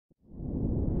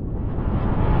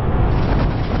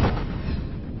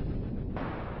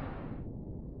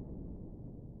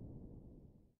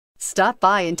Stop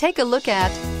by and take a look at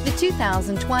the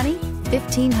 2020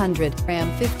 1500. Ram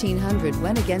 1500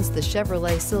 went against the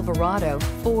Chevrolet Silverado,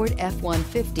 Ford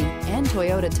F-150, and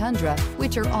Toyota Tundra,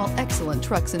 which are all excellent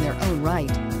trucks in their own right.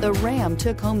 The Ram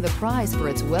took home the prize for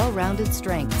its well-rounded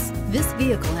strengths. This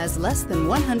vehicle has less than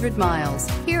 100 miles.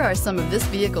 Here are some of this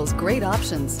vehicle's great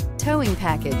options: towing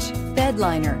package, bed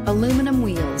liner, aluminum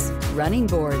wheels, running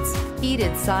boards,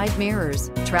 heated side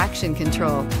mirrors, traction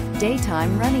control,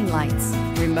 daytime running lights,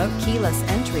 remote keyless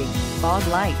entry, fog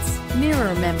lights,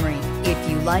 mirror memory. If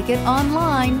you like it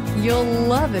online, you'll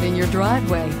love it in your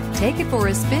driveway. Take it for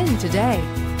a spin today.